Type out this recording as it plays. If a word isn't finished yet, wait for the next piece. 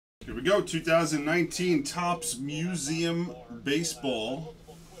Here we go, 2019 Topps Museum Baseball.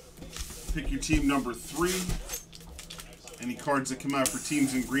 Pick your team number 3. Any cards that come out for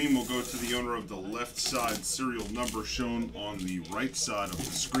teams in green will go to the owner of the left side serial number shown on the right side of the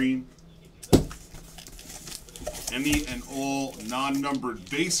screen. Any and all non-numbered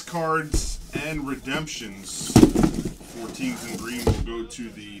base cards and redemptions for teams in green will go to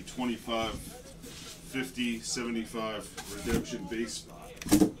the 25, 50, 75 redemption base spot.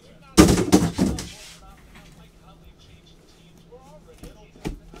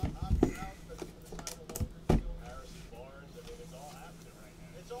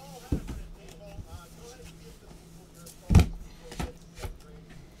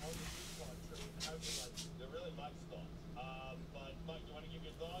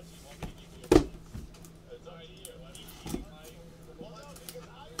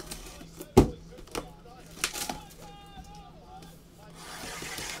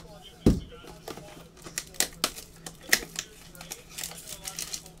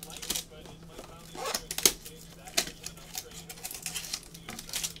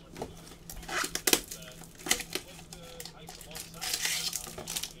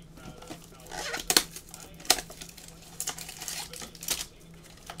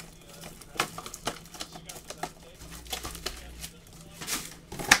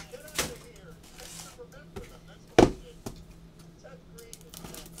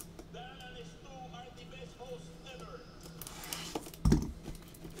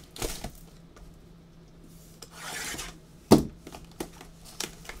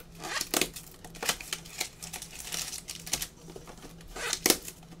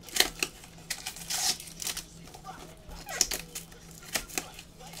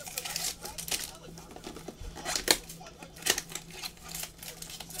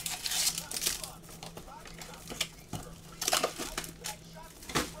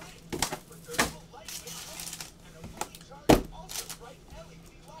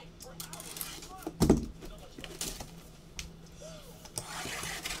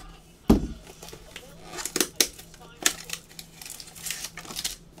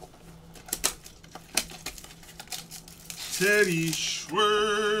 Teddy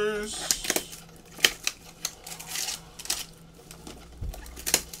Schwartz.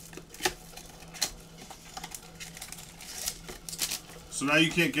 So now you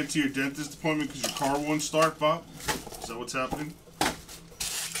can't get to your dentist appointment because your car won't start, Bob? Is that what's happening?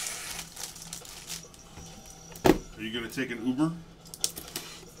 Are you going to take an Uber?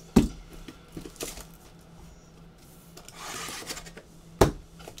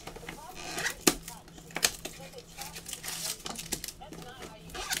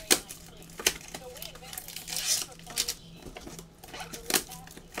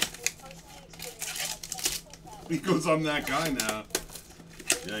 Because I'm that guy now.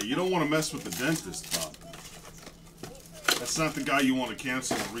 Yeah, you don't want to mess with the dentist, Bob. That's not the guy you want to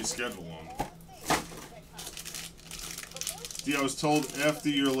cancel and reschedule on. See, I was told after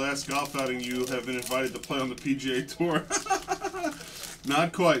your last golf outing you have been invited to play on the PGA Tour.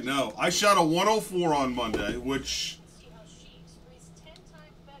 Not quite, no. I shot a 104 on Monday, which...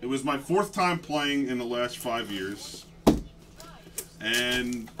 it was my 4th time playing in the last 5 years.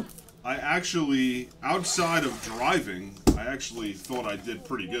 And... I actually, outside of driving, I actually thought I did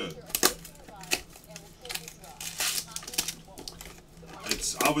pretty good.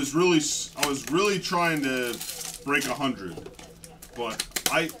 I was really trying to break 100, but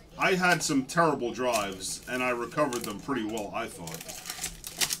I had some terrible drives and I recovered them pretty well. I thought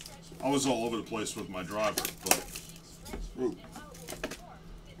I was all over the place with my driver,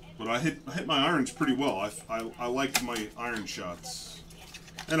 but I hit my irons pretty well. I liked my iron shots.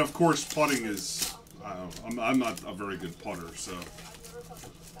 And of course, putting is, I'm not a very good putter, so.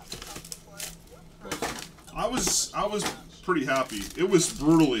 I was pretty happy. It was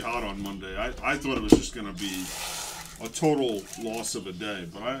brutally hot on Monday. I thought it was just going to be a total loss of a day,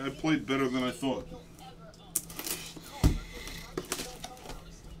 but I played better than I thought.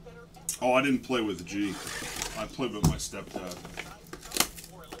 Oh, I didn't play with G. I played with my stepdad.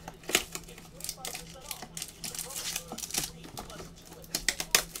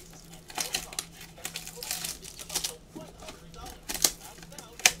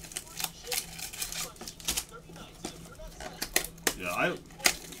 Yeah,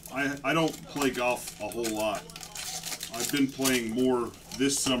 I don't play golf a whole lot. I've been playing more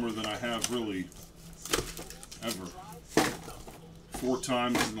this summer than I have really ever. 4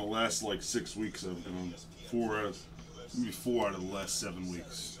 times in the last like 6 weeks I've been on. 4 out of the last 7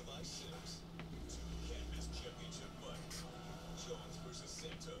 weeks.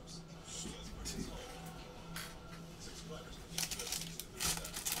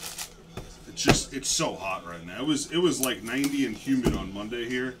 it's so hot right now. It was like 90 and humid on Monday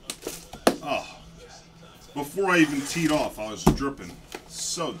here. Oh, before I even teed off, I was dripping.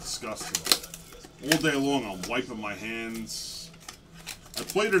 So disgusting. All day long, I'm wiping my hands. I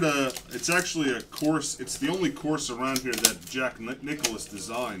played at it's actually a course. It's the only course around here that Jack Nicklaus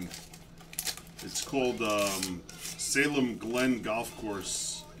designed. It's called Salem Glen Golf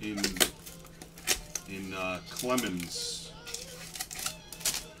Course in Clemens.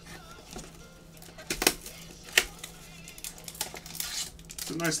 It's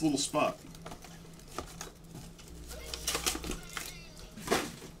a nice little spot.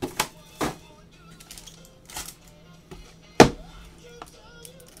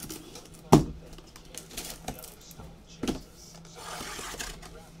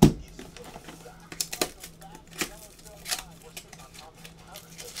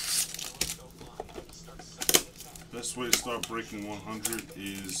 Best way to start breaking 100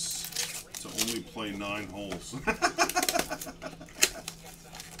 is to only play 9 holes.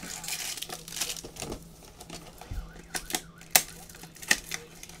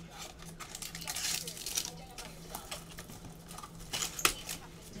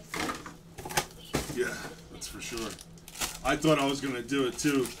 Yeah, that's for sure. I thought I was going to do it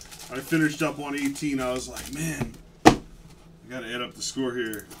too. I finished up on 18. I was like, man, I got to add up the score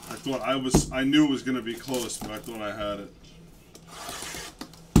here. I knew it was going to be close, but I thought I had it.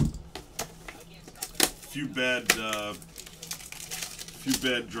 Few bad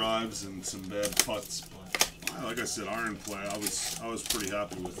drives and some bad putts, but like I said, iron play. I was pretty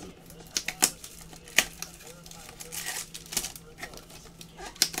happy with it.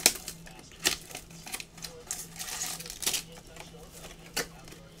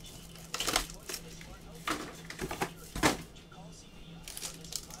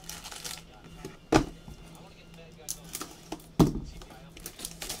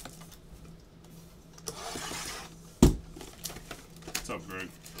 What's up, Greg?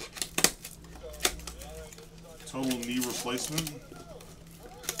 Total knee replacement.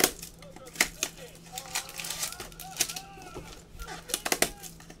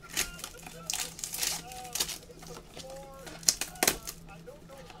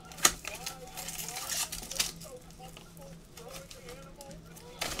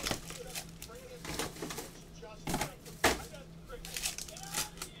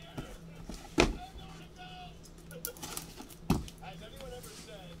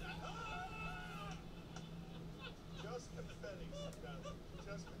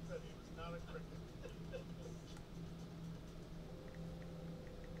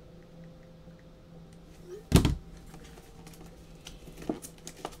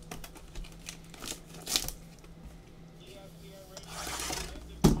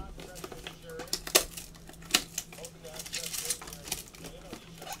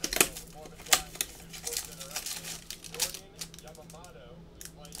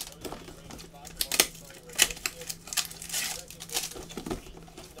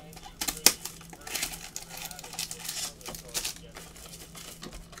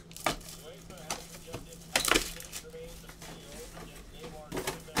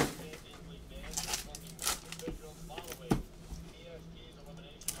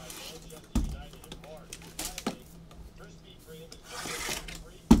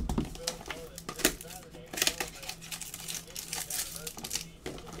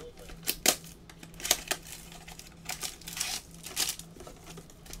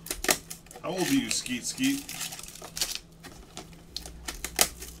 How old are you, Skeet Skeet?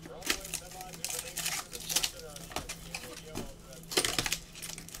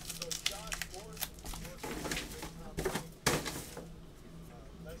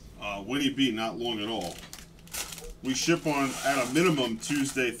 Winnie B, not long at all. We ship on, at a minimum,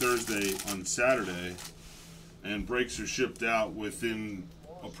 Tuesday, Thursday, on Saturday, and breaks are shipped out within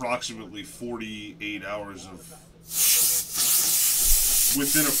approximately 48 hours of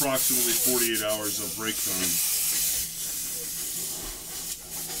break time.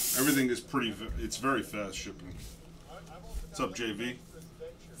 Everything is it's very fast shipping. What's up, JV?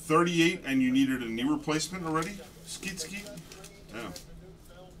 38 and you needed a knee replacement already? Skeet Skeet? Yeah.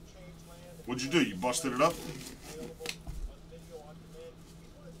 What'd you do? You busted it up?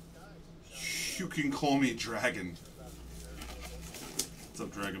 You can call me Dragon. What's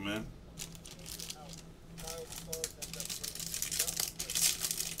up, Dragon Man?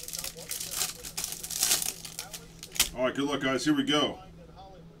 Alright, good luck, guys. Here we go.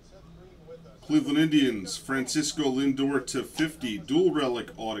 Cleveland Indians, Francisco Lindor /50, dual relic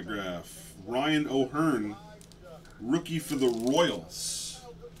autograph. Ryan O'Hearn, rookie for the Royals.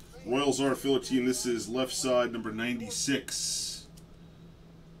 Royals are a Philly team. This is left side, number 96.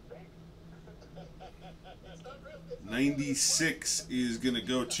 96 is going to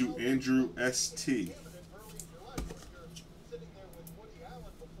go to Andrew ST.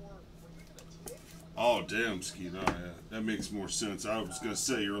 Oh, damn, Skeet. Oh, yeah. That makes more sense. I was going to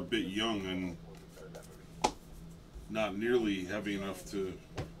say you're a bit young and not nearly heavy enough to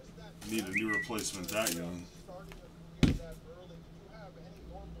need a new replacement that young.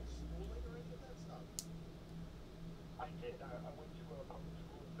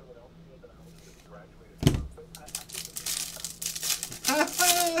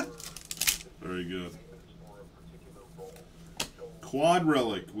 Very good. Quad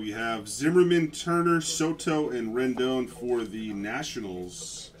relic. We have Zimmerman, Turner, Soto, and Rendon for the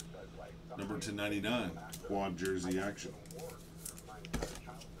Nationals. Number 299. Quad jersey action.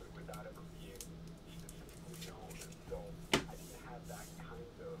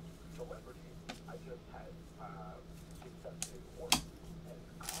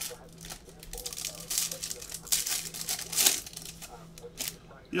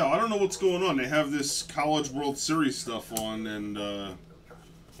 Yeah, I don't know what's going on. They have this College World Series stuff on, and the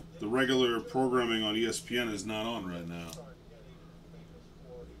regular programming on ESPN is not on right now.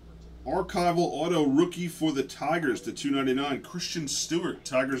 Archival auto rookie for the Tigers to 299. Christian Stewart.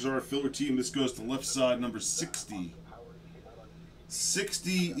 Tigers are a filler team. This goes to left side, number 60.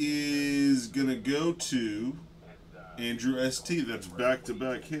 60 is going to go to Andrew ST. That's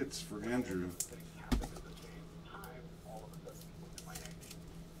back-to-back hits for Andrew.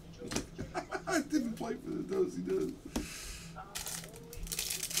 I didn't play for the does, he does.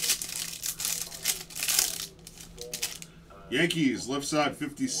 Yankees, left side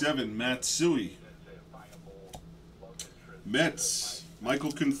 57, Matsui. Mets,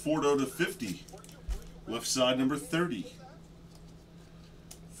 Michael Conforto to 50. Left side number 30.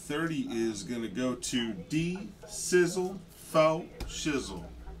 30 is going to go to D. Sizzle Faux Shizzle.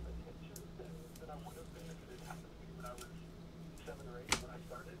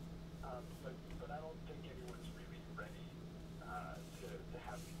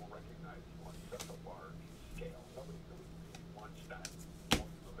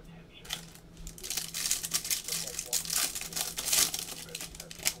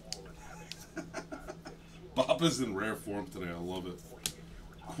 Papa's in rare form today. I love it.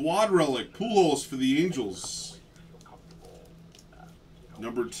 Quad relic Pujols for the Angels.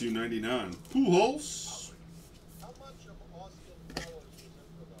 Number 299. Pujols.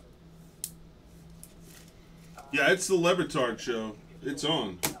 Yeah, it's the Levitard show. It's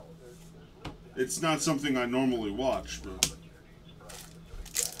on. It's not something I normally watch, but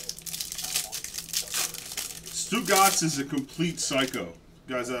Stugotz is a complete psycho.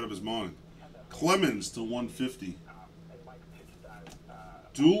 Guy's out of his mind. Clemens to 150.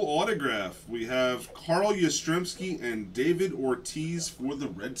 Dual autograph. We have Carl Yastrzemski and David Ortiz for the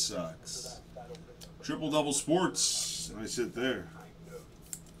Red Sox. Triple Double Sports. Nice hit there.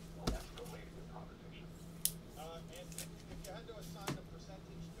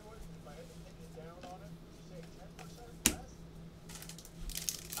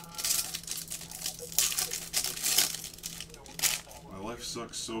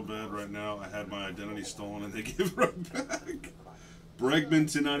 Sucks so bad right now. I had my identity stolen and they give it right back.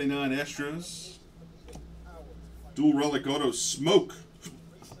 Bregman to 99 Astros. Dual relic auto Smoke.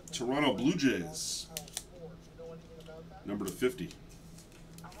 Toronto Blue Jays. Number to 50.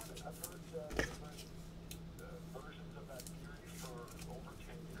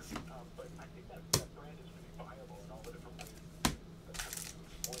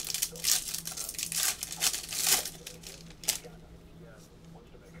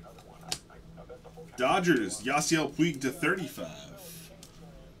 Dodgers, Yasiel Puig to 35.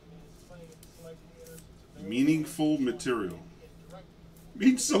 Meaningful material.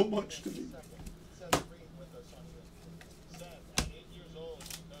 Means so much to me.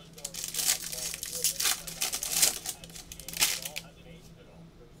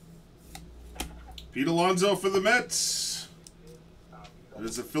 Pete Alonso for the Mets.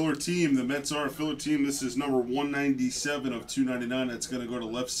 It's a filler team. The Mets are a filler team. This is number 197 of 299. That's going to go to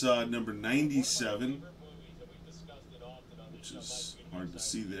left side, number 97, which is hard to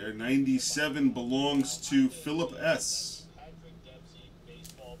see there. 97 belongs to Philip S.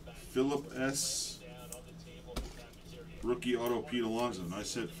 Philip S. Rookie auto Pete Alonso.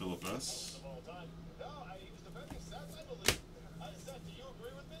 Nice hit, Philip S.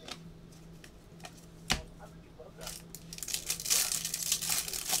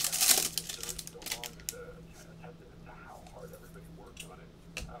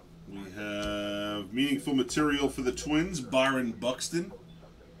 Meaningful material for the Twins, Byron Buxton.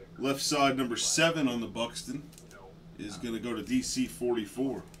 Left side, number 7 on the Buxton is going to go to DC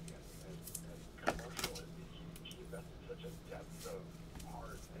 44.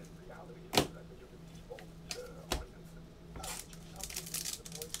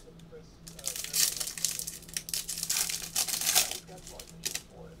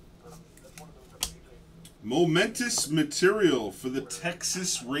 Momentous material for the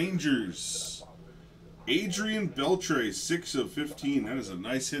Texas Rangers. Adrian Beltre, 6 of 15. That is a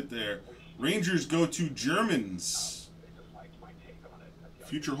nice hit there. Rangers go to Germans.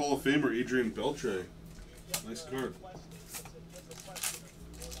 Future Hall of Famer Adrian Beltre. Nice card.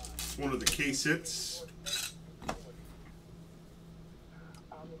 It's one of the case hits.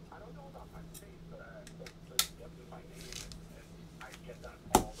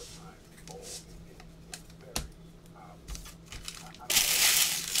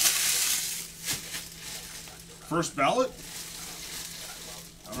 First ballot?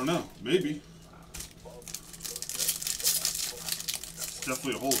 I don't know. Maybe. It's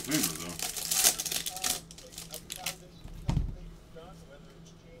definitely a Hall of Famer,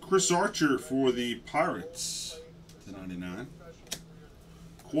 though. Chris Archer for the Pirates. /99.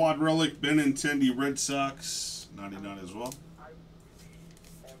 Quad Relic Benintendi Red Sox. /99 as well.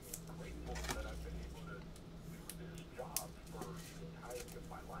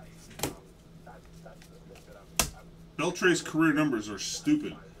 Beltre's career numbers are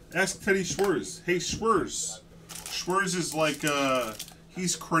stupid. Ask Teddy Schwartz. Hey, Schwartz. Schwartz is like,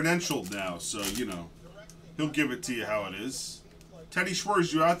 he's credentialed now, so, you know, he'll give it to you how it is. Teddy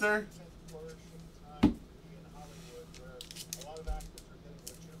Schwartz, you out there?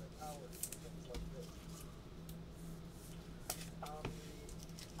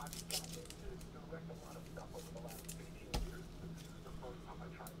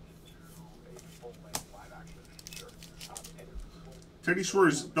 Teddy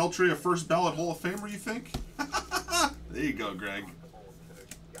Schwartz, Beltre a first ballot Hall of Famer, you think? There you go, Greg.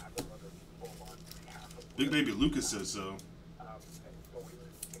 Big Baby Lucas says so.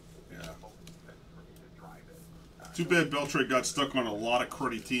 Yeah. Too bad Beltre got stuck on a lot of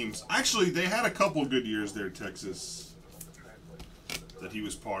cruddy teams. Actually, they had a couple good years there, Texas, that he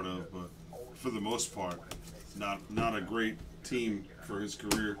was part of, but for the most part, not a great team for his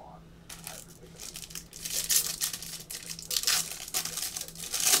career.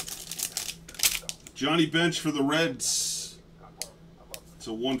 Johnny Bench for the Reds. It's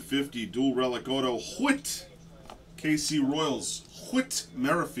a 150 dual relic auto. Whit. KC Royals. Whit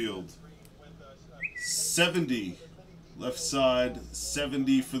Merrifield. 70. Left side.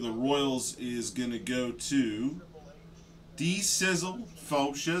 70 for the Royals is going to go to D. Sizzle.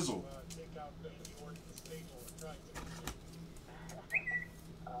 Faux Shizzle.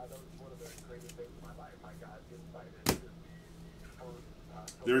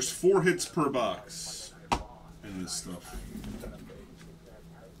 There's 4 hits per box in this stuff.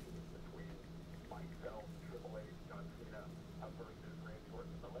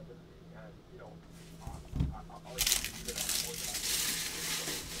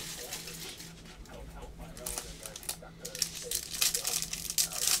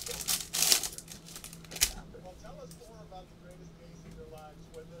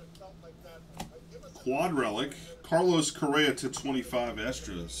 Quad relic. Carlos Correa /25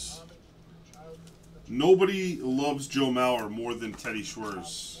 Astros. Nobody loves Joe Mauer more than Teddy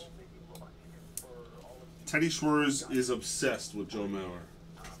Schwartz. Teddy Schwartz is obsessed with Joe Mauer.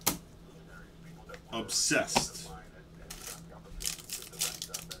 Obsessed.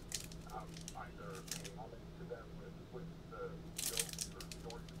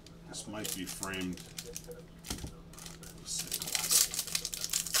 This might be framed.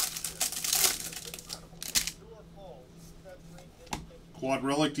 Quad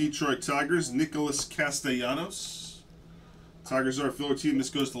relic Detroit Tigers, Nicholas Castellanos. Tigers are a filler team. This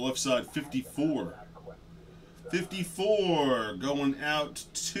goes to the left side, 54. 54 going out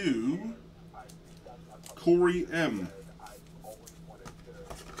to Corey M.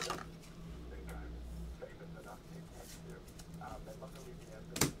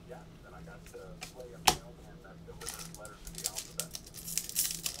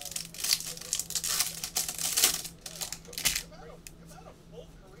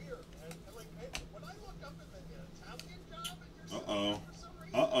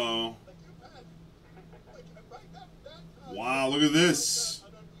 Uh-oh. Wow, look at this.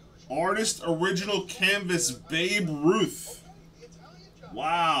 Artist Original Canvas Babe Ruth.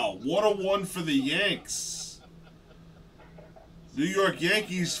 Wow, what a one for the Yanks. New York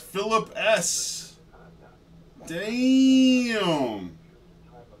Yankees, Philip S. Damn.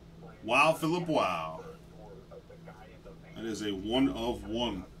 Wow, Philip, wow. That is a 1 of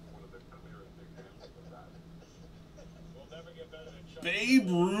 1. Babe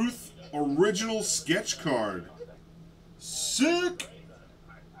Ruth original sketch card. Sick.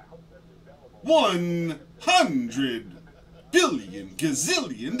 100 billion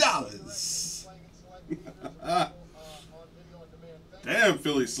gazillion dollars. Damn,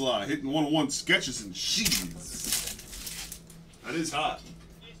 Philly Sly hitting 101 sketches and sheaves. That is hot.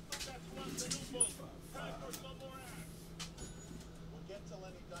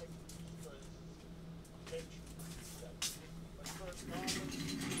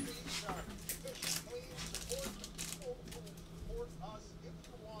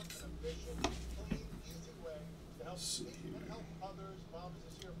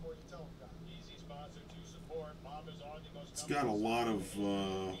 It's got a lot of,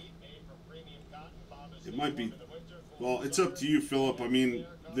 it might be, well, it's up to you, Philip. I mean,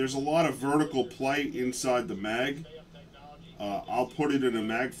 there's a lot of vertical play inside the mag. I'll put it in a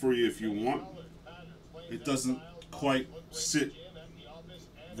mag for you if you want. It doesn't quite sit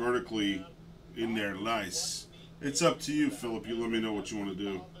vertically in there nice. It's up to you, Philip. You let me know what you want to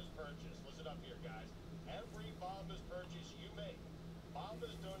do.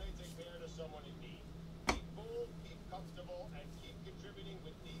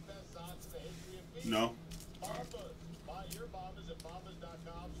 No.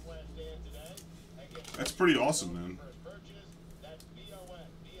 That's pretty awesome, man.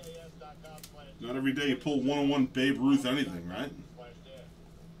 Not every day you pull 101 Babe Ruth anything, right?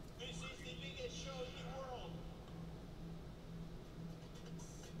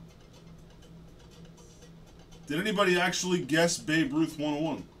 Did anybody actually guess Babe Ruth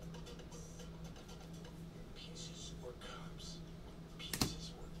 101?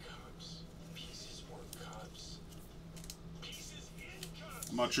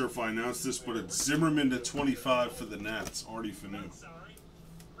 I'm not sure if I announced this, but it's Zimmerman to 25 for the Nats. Artie Fanu.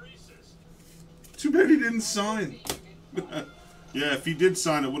 Too bad he didn't sign. Yeah, if he did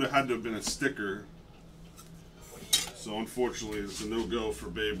sign, it would have had to have been a sticker. So unfortunately, it's a no-go for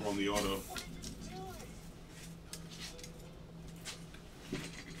Babe on the auto.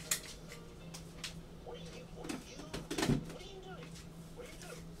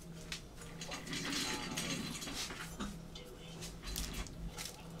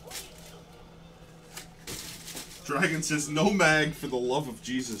 Dragon says, no mag for the love of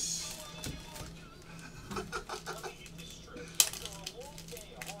Jesus.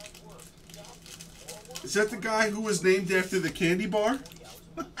 Is that the guy who was named after the candy bar?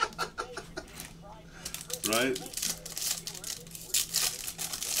 Right?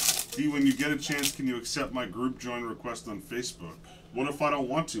 D, when you get a chance, can you accept my group join request on Facebook? What if I don't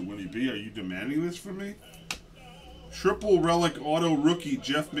want to, Winnie B? Are you demanding this from me? Triple relic auto rookie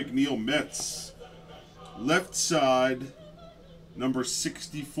Jeff McNeil Mets. Left side, number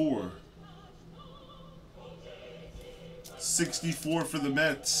 64. 64 for the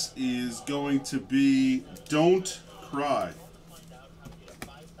Mets is going to be Don't Cry.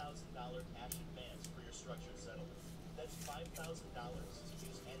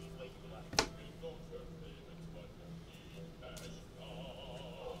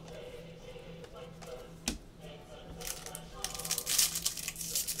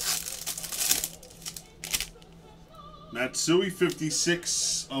 Matsui,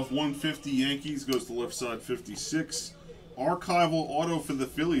 56 of 150 Yankees, goes to left side 56. Archival auto for the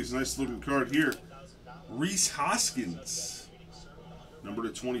Phillies, nice looking card here. Rhys Hoskins, number to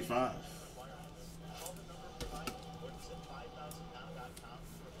 25.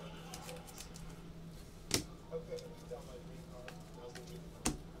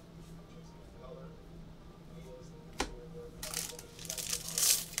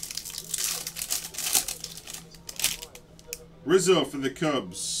 Rizzo for the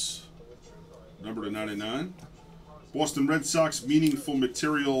Cubs, number to 99. Boston Red Sox, meaningful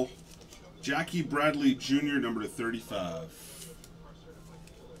material, Jackie Bradley Jr., number to 35.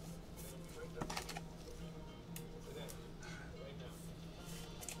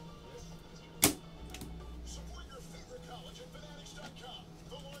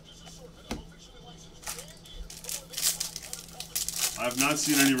 I have not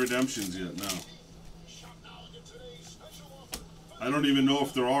seen any redemptions yet, no. I don't even know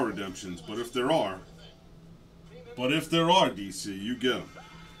if there are redemptions, but if there are, DC, you get them.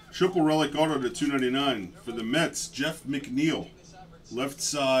 Triple relic auto to 299 for the Mets, Jeff McNeil. Left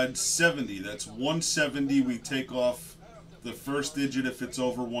side 70. That's 170. We take off the first digit if it's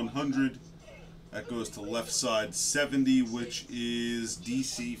over 100. That goes to left side 70, which is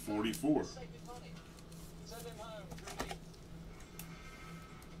DC 44.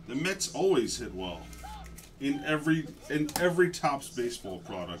 The Mets always hit well. In every Topps baseball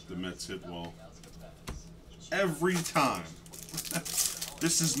product, the Mets hit well. Every time.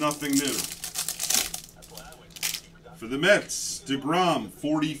 This is nothing new. For the Mets, DeGrom,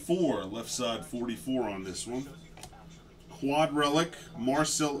 44. Left side 44 on this one. Quad relic,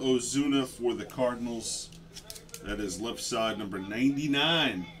 Marcell Ozuna for the Cardinals. That is left side number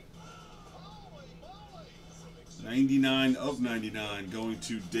 99. 99 of 99 going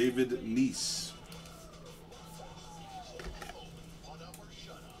to David Neese.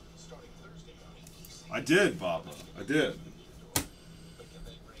 I did, Baba. I did.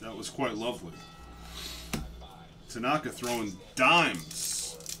 That was quite lovely. Tanaka throwing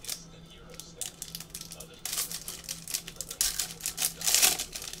dimes.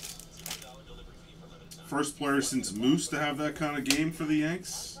 First player since Moose to have that kind of game for the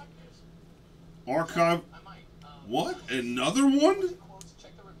Yanks. Archive. What? Another one?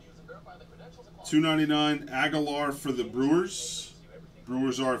 $2.99 Aguilar for the Brewers.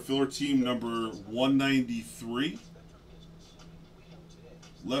 Brewers are filler team number 193.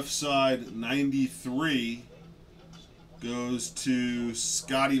 Left side 93 goes to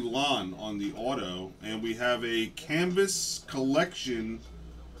Scotty Lon on the auto. And we have a Canvas Collection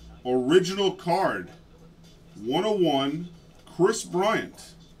original card. 101 Chris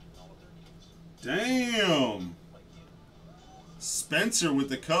Bryant. Damn. Spencer with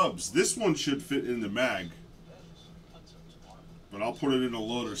the Cubs. This one should fit in the mag. But I'll put it in a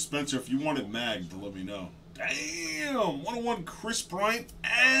loader. Spencer, if you want it magged, let me know. Damn! 101 Chris Bryant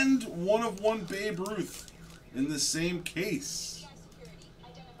and 1/1 Babe Ruth in the same case.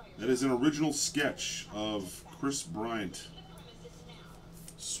 That is an original sketch of Chris Bryant.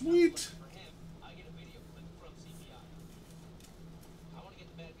 Sweet.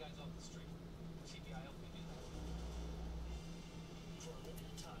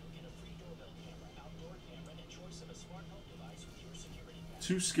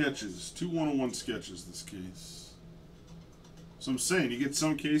 Two sketches, two 101 sketches this case. So I'm saying, you get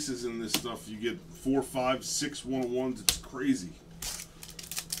some cases in this stuff, you get 4, 5, 6 101s, it's crazy.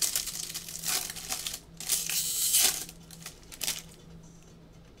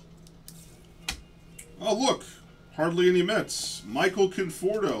 Oh look, hardly any Mets. Michael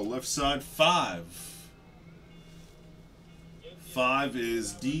Conforto, left side 5. 5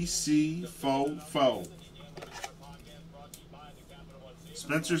 is DC Fo.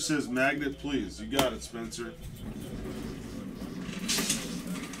 Spencer says magnet, please. You got it, Spencer.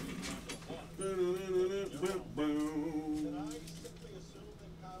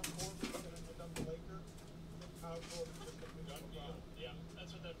 Yeah,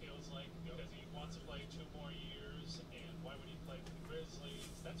 that's what that feels like, because he wants to play 2 more years, and why would he play for the Grizzlies?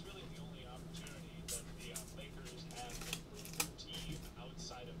 That's really the only opportunity that the Lakers have to improve their team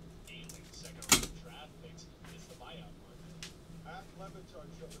outside of gaining second-round draft picks is the buyout market. At Levitar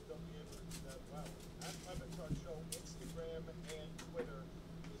Show, but don't be able to do that well. At Levitar Show, Instagram and Twitter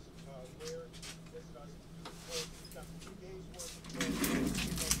is where you visit us to do the polls. We've got 2 days worth of polls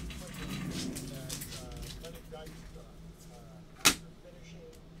that Leonard Geist, after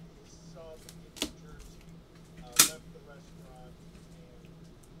finishing his sub in New Jersey, left the restaurant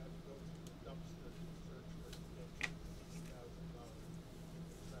and had to go to the dumpster to search for his picture, $60,000 in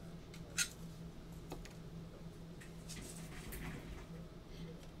the trash.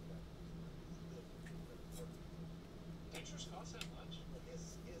 Pictures cost that much? His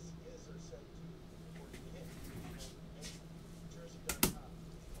are said to report to him. And Jersey.com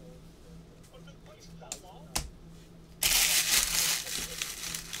told What took place? How long?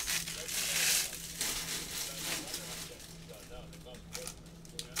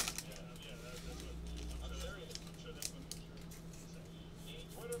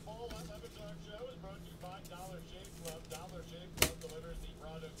 Twitter poll at Levitar Show is brought to you by Dollar Shave Club. Dollar Shave Club delivers the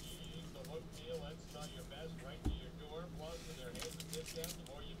product you use, the look, feel, and smell your best right to your door. Plus, with their handsome discount, the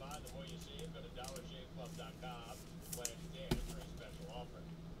more you buy, the more you save. Go to DollarShaveClub.com/Dan for a special offer.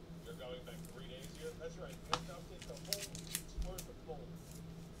 You're going back 3 days here? That's right. And I'll take the whole week's worth of gold.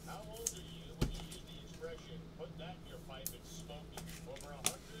 How old are you when you use the expression, put that in your pipe and smoke it? Over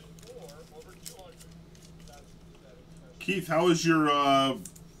 100 or over 200? That's that expression. Keith, how was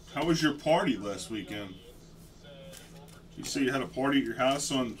your party last weekend? You say you had a party at your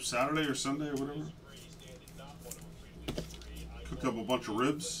house on Saturday or Sunday or whatever? Cooked up a bunch of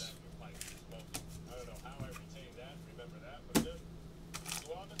ribs. I don't know how I retained that, remember that, but then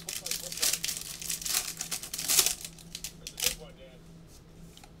go on and look like football. It's a big one, Dan.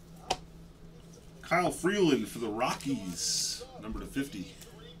 Kyle Freeland for the Rockies, number to 50.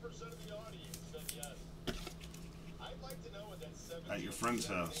 3% of the audience said yes. I'd like to know what that 17 At your friend's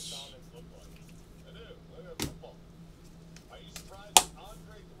house. comments look like. I do. Look at football. Are you surprised that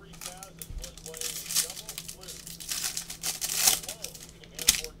Andre 3000 was playing a double flute alone in an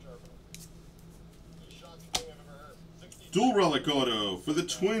airport terminal? The shocking thing I've ever heard. 62 Dual relic auto for the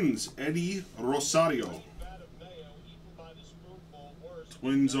Twins, Eddie Rosario. vat of mayo eaten by the spoonful, worse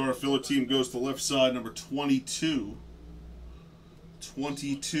Twins are filler team goes to left side, number 22.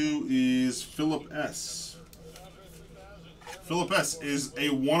 22 is Philip S. Philip S. is a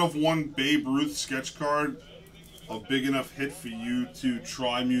 1/1 Babe Ruth sketch card a big enough hit for you to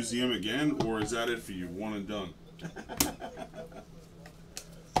try Museum again, or is that it for you? One and done.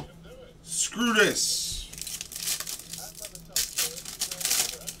 Screw this.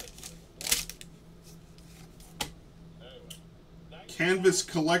 Canvas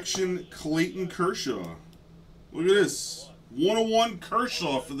Collection, Clayton Kershaw. Look at this. 1/1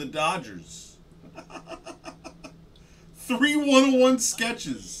 Kershaw for the Dodgers. 3 1/1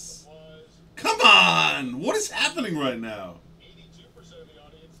 sketches. Come on! What is happening right now? 82% of the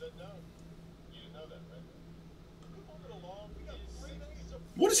audience said no. You didn't know that, right? Moving along, we got 3 days of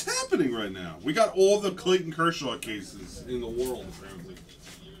What is happening right now? We got all the Clayton Kershaw cases in the world, apparently.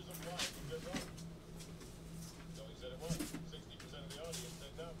 52 years of life. You're wrong. So he said it was. 60% of the audience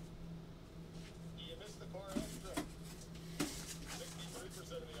said no. You missed the car extra.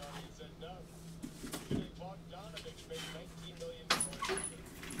 63% of the audience said no. Today, Bogdanovich made $19 million.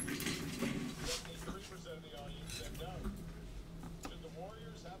 73% of the audience said no. Should the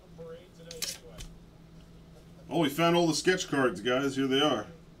Warriors have a parade today anyway? Oh, we found all the sketch cards, guys. Here they are.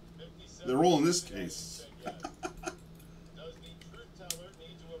 They're all in this case. Does the truth teller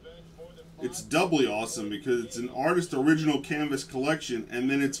need to avenge more than 5? It's doubly awesome because it's an artist original canvas collection, and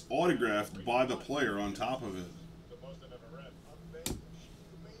then it's autographed by the player on top of it. The most I've ever read.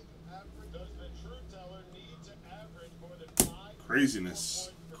 Does the truth teller need to average more than 5?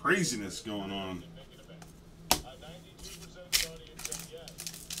 Craziness. Craziness going on. 92% of the audience said yes.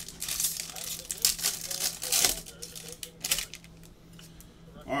 As the Knicks advance the Lakers, they've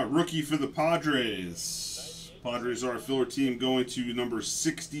been All right, rookie for the Padres. Padres are a filler team going to number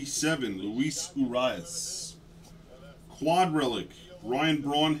 67, Luis Urias. Quad relic, Ryan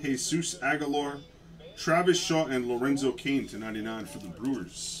Braun, Jesus Aguilar, Travis Shaw, and Lorenzo Cain to 99 for the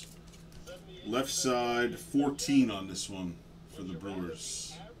Brewers. Left side, 14 on this one for the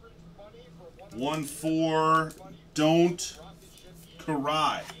Brewers. 1-4, don't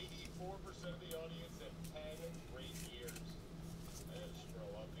cry. 84% of the audience said 10 great years. And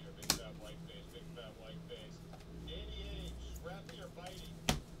scroll up here, big fat white face, big fat white face. Danny H, scrappy or biting?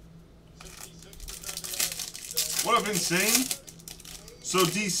 66% of the audience said What up, Insane? So,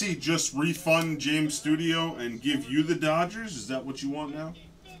 DC, just refund James Studio and give you the Dodgers? Is that what you want now?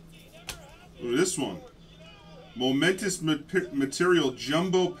 Look at this one. Momentous Material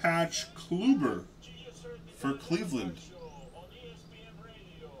Jumbo Patch Kluber for Cleveland. on ESPN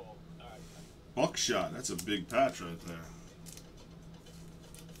Radio. All right. Buckshot. That's a big patch right there.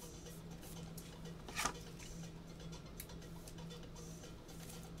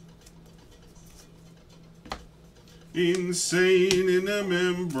 Insane in the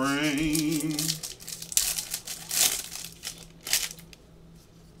membrane.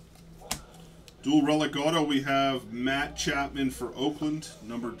 Dual relic auto, we have Matt Chapman for Oakland,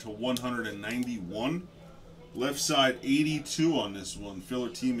 numbered to 191. Left side, 82 on this one. Filler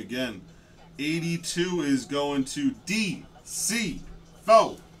team again. 82 is going to DC.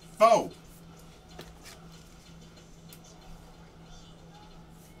 Foe.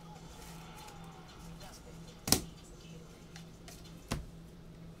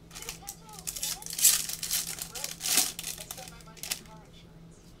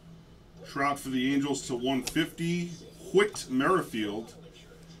 Trout for the Angels to 150. Whit Merrifield.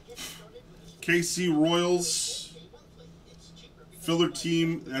 KC Royals. Filler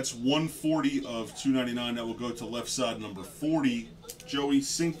team, that's 140 of 299. That will go to left side number 40. Joey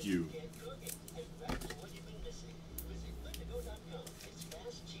Sinkyu.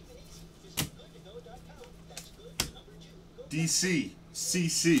 DC.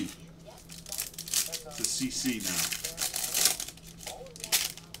 CC. It's a CC now.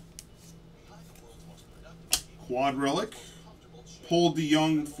 Quad relic. Paul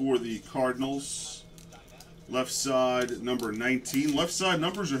DeYoung for the Cardinals. Left side, number 19. Left side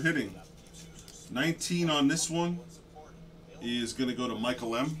numbers are hitting. 19 on this one is going to go to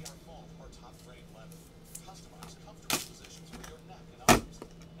Michael M.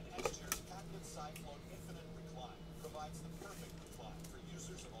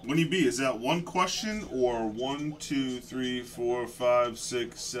 Winnie B, is that one question or 1, 2, 3, 4, 5,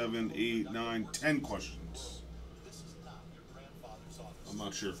 6, 7, 8, 9, 10 questions? I'm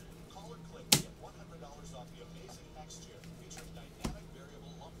not sure.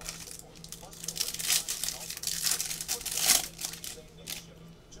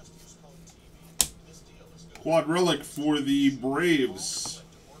 Quad relic for the Braves.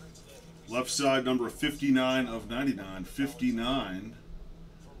 Left side number 59 of 99. 59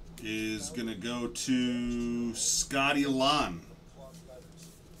 is going to go to Scotty Lon.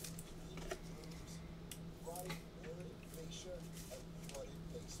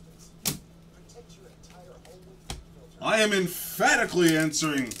 I am emphatically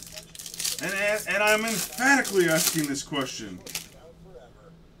answering, and I'm emphatically asking this question.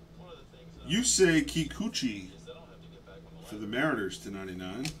 You say Kikuchi for the Mariners to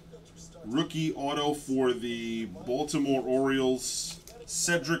 99. Rookie auto for the Baltimore Orioles,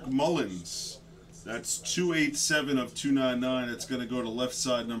 Cedric Mullins. That's 287 of 299. It's going to go to left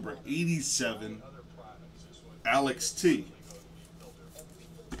side number 87, Alex T.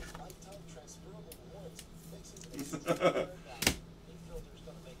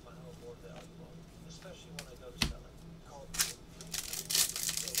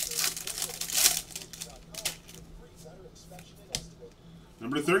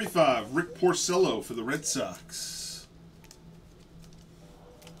 Number 35, Rick Porcello for the Red Sox.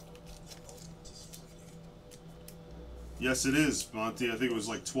 Yes, it is, Monty. I think it was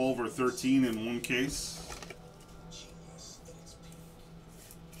like 12 or 13 in one case.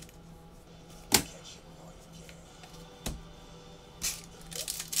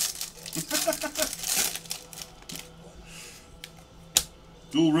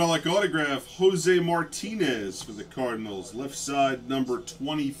 Dual relic autograph, Jose Martinez for the Cardinals. Left side number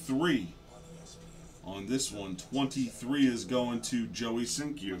 23. On this one, 23 is going to Joey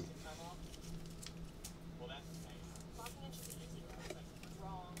Sinkyu.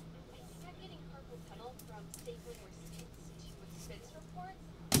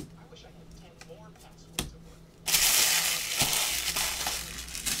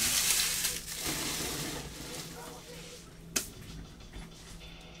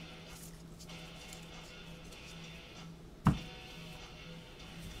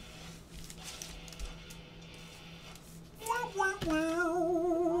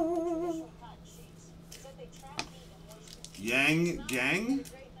 Yang gang?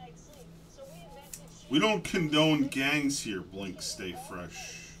 We don't condone gangs here, Blink. Stay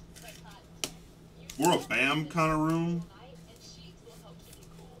fresh. We're a BAM kind of room.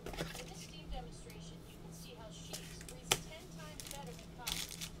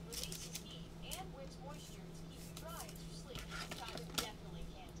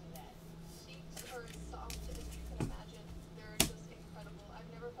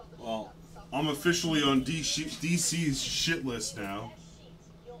 Well, I'm officially on DC's shit list now.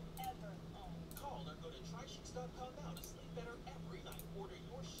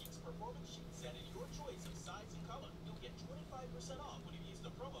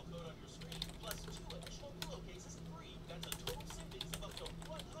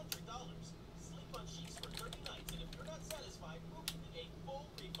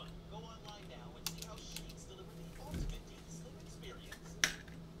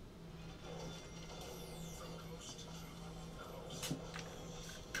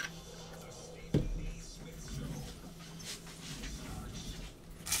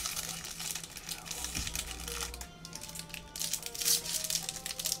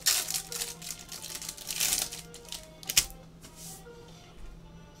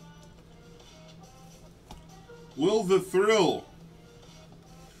 Will the Thrill.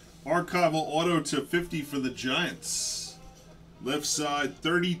 Archival auto to 50 for the Giants. Left side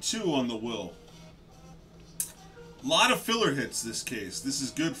 32 on the Will. Lot of filler hits this case. This is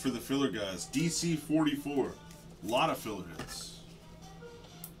good for the filler guys. DC 44. Lot of filler hits.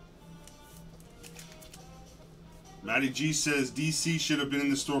 Matty G says DC should have been in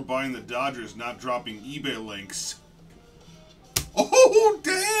the store buying the Dodgers, not dropping eBay links. Oh,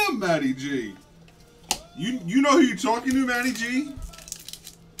 damn, Matty G. You know who you're talking to, Matty G?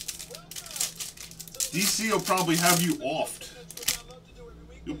 DC will probably have you offed.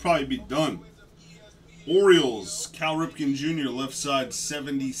 You'll probably be done. Orioles, Cal Ripken Jr., left side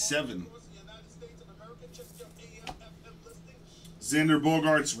 77. Xander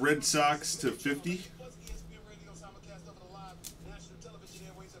Bogaerts, Red Sox to 50.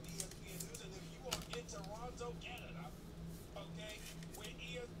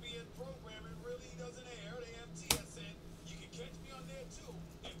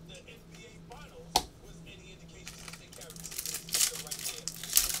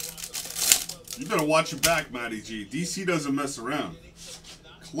 You better watch your back, Matty G. DC doesn't mess around.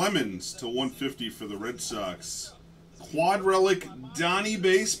 Clemens to 150 for the Red Sox. Quad relic Donnie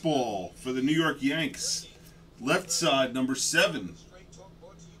Baseball for the New York Yanks. Left side, number 7.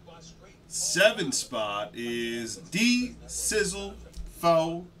 7 spot is D Sizzle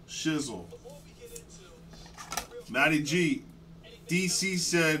Faux Shizzle. Matty G, DC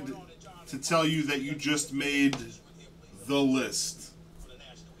said to tell you that you just made the list.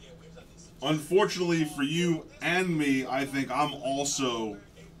 Unfortunately for you and me, I think I'm also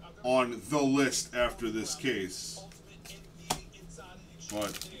on the list after this case.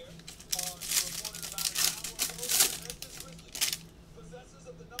 But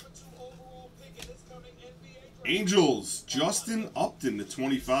Angels, Justin Upton to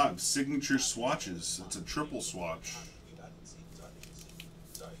 25. Signature swatches. It's a triple swatch.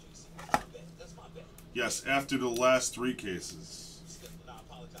 Yes, after the last 3 cases.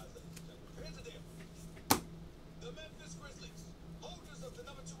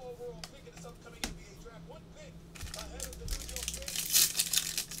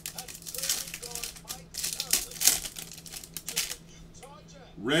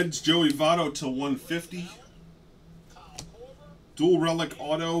 Reds, Joey Votto to 150. Dual relic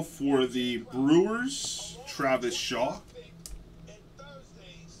auto for the Brewers, Travis Shaw.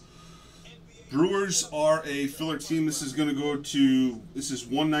 Brewers are a filler team. This is going to go to, this is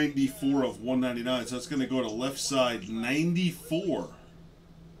 194 of 199, so it's going to go to left side 94.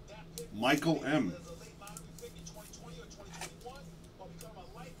 Michael M.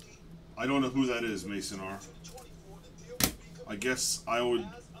 I don't know who that is, Mason R. I guess I would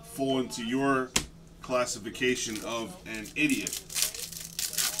fall into your classification of an idiot.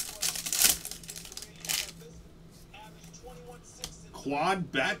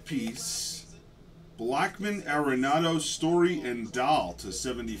 Quad bat piece, Blackman, Arenado, Story, and Dahl to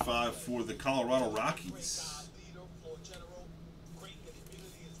 75 for the Colorado Rockies.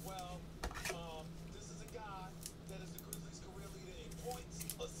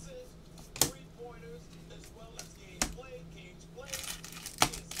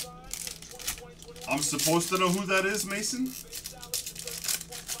 I'm supposed to know who that is, Mason?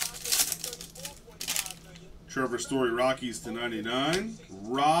 Trevor Story, Rockies to 99.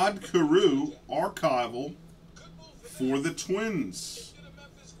 Rod Carew, archival for the Twins.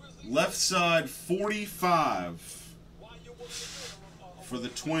 Left side 45 for the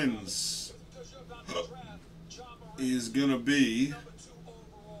Twins is going to be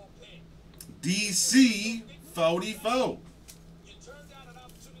DC 44.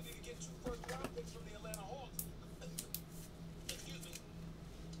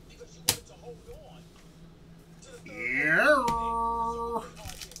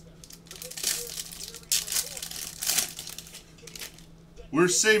 We're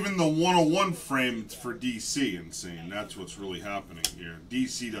saving the 101 frame for DC and saying that's what's really happening here.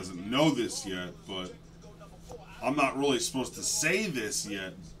 DC doesn't know this yet, but I'm not really supposed to say this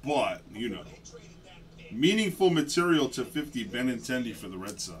yet, but, you know. Meaningful material to 50 Benintendi for the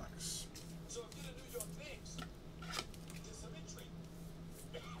Red Sox.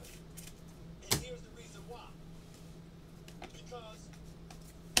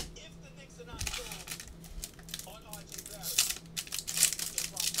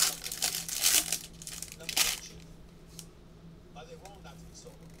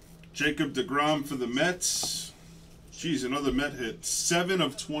 Jacob deGrom for the Mets. Geez, another Met hit. 7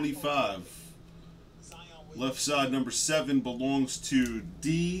 of 25. Left side number 7 belongs to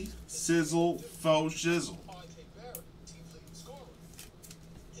D. Sizzle Faux Shizzle.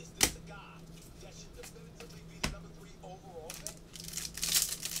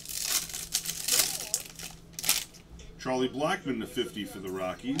 Charlie Blackman to 50 for the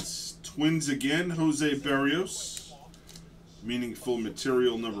Rockies. Twins again, Jose Berrios. Meaningful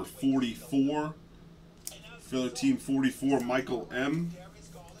material number 44. Filler team 44, Michael M.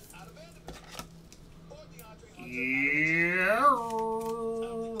 Yeah.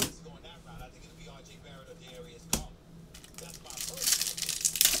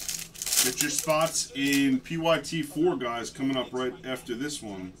 Get your spots in PYT 4, guys, coming up right after this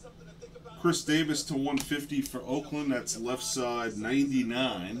one. Chris Davis to 150 for Oakland. That's left side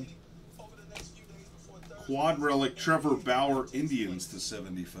 99. Quad relic Trevor Bauer, Indians to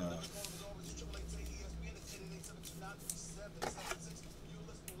 75.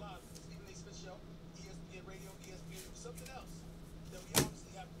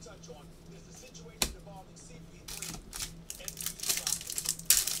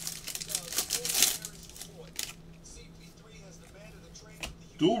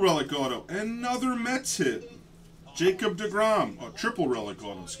 Dual relic auto, another Mets hit. Jacob deGrom, oh, triple relic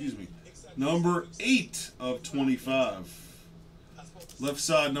auto, excuse me. Number 8 of 25. Left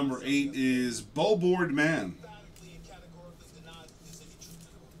side number 8 is Bowboard Man.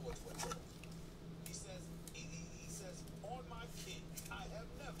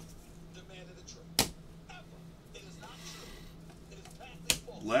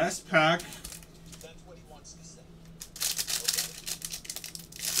 Last pack.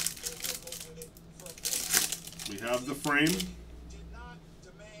 We have the frame.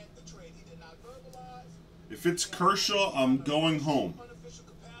 If it's Kershaw, I'm going home. Unofficial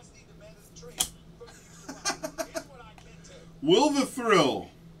capacity demanded a trade from the Houston Rockets. Here's what I can tell you. Will the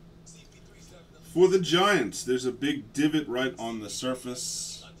thrill CP3's definitely for the Giants? There's a big divot right on the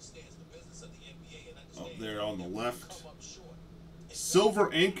surface. understands the business of the NBA and Up understands there on the that left. come up short.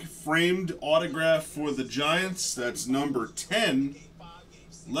 Silver ink framed autograph for the Giants. That's number 10.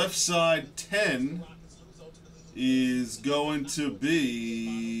 Left side 10 is going to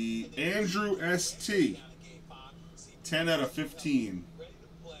be Andrew St. 10 out of 15.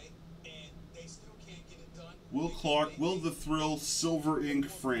 Will Clark, Will the Thrill, silver ink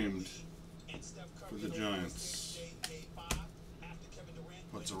framed for the Giants.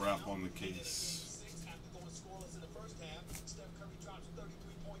 Puts a wrap on the case.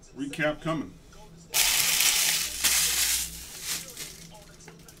 Recap coming.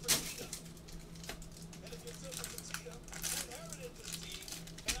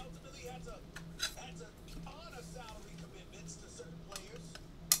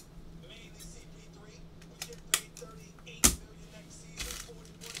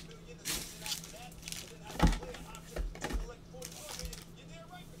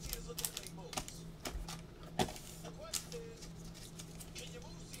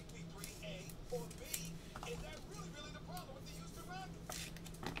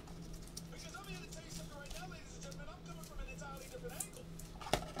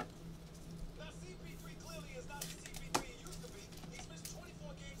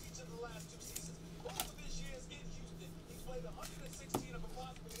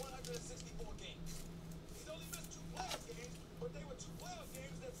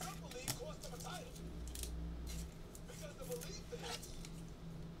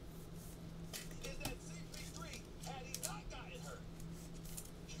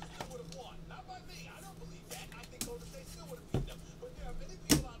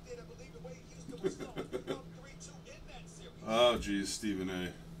 Oh, geez, Stephen A.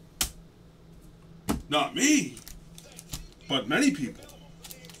 Not me, but many people.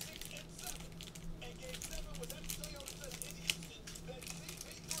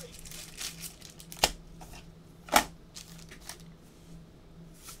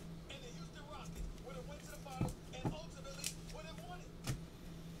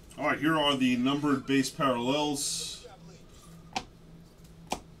 All right, here are the numbered base parallels.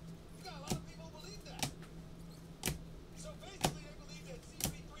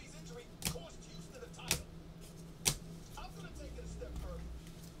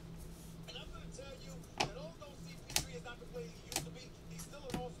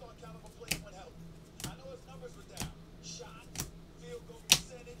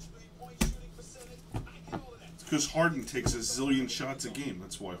 Because Harden takes a zillion shots a game.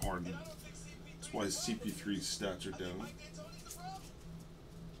 That's why Harden. That's why CP3's stats are down.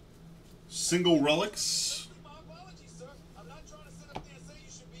 Single relics.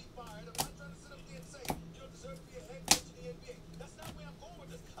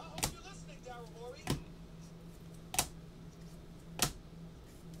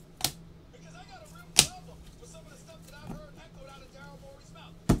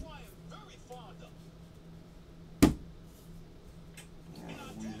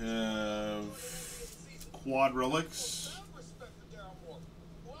 Quad relics.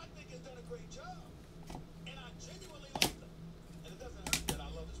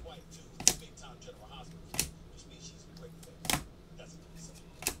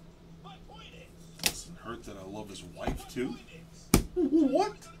 Doesn't hurt that I love his wife too.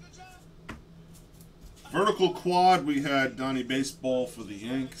 What? Vertical quad. We had Donnie Baseball for the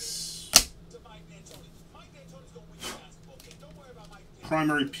Yanks.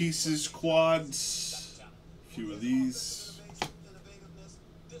 Primary pieces quads. A few of these.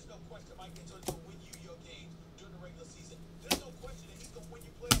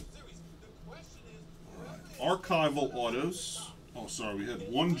 Alright. Archival autos. Oh, sorry, we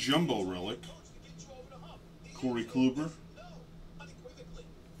had one jumbo relic. Corey Kluber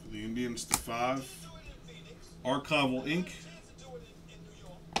for the Indians to 5. Archival ink.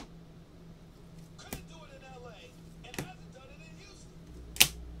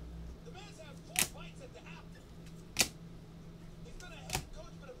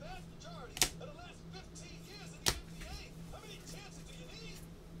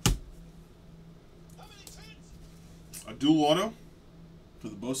 A dual auto for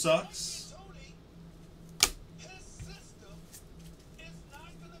the Bo Sox.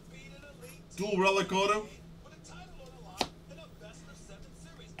 Dual relic auto.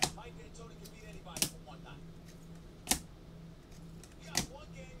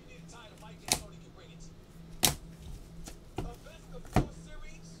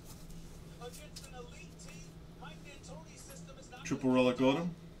 Rookie relic auto.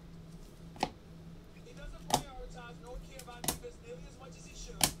 He doesn't prioritize nor care about defense nearly as much as he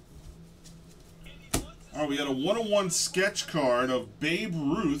should. And he wants his All right, we got a 101 sketch card of Babe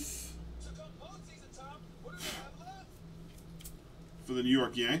Ruth to come postseason time. What do they have left? for the New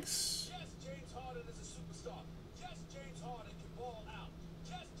York Yanks. Yes, James Harden is a superstar. Yes, James Harden can ball out.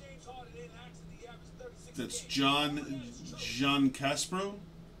 Yes, James Harden in action, he averaged 36 That's games. John Caspro.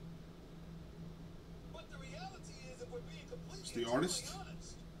 But the reality is, if we're being completely It's the artist.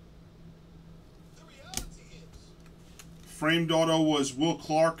 honest, the reality is, Framed auto was Will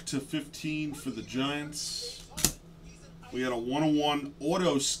Clark to 15 for the Giants. We had a 101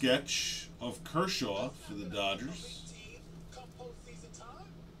 auto sketch of Kershaw for the Dodgers. team come postseason time.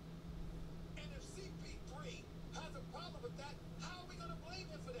 And if CP3 has a problem with that, how are we going to blame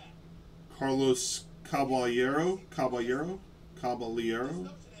him for that? Carlos Caballero,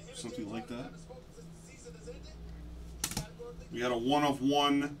 something like that. We had a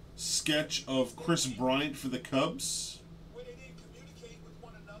 1-of-1 sketch of Chris Bryant for the Cubs. When they didn't communicate with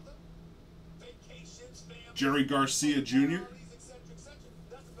one another, vacations, family, Jerry Garcia Jr. etc., etc.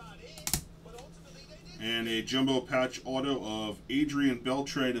 That's about it. But ultimately, they didn't. And a jumbo patch auto of Adrian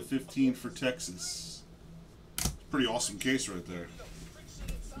Beltre to 15 for Texas. Pretty awesome case right there.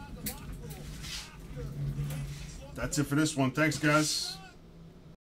 Friction inside the locker room after the game gets long. That's it for this one. Thanks, guys.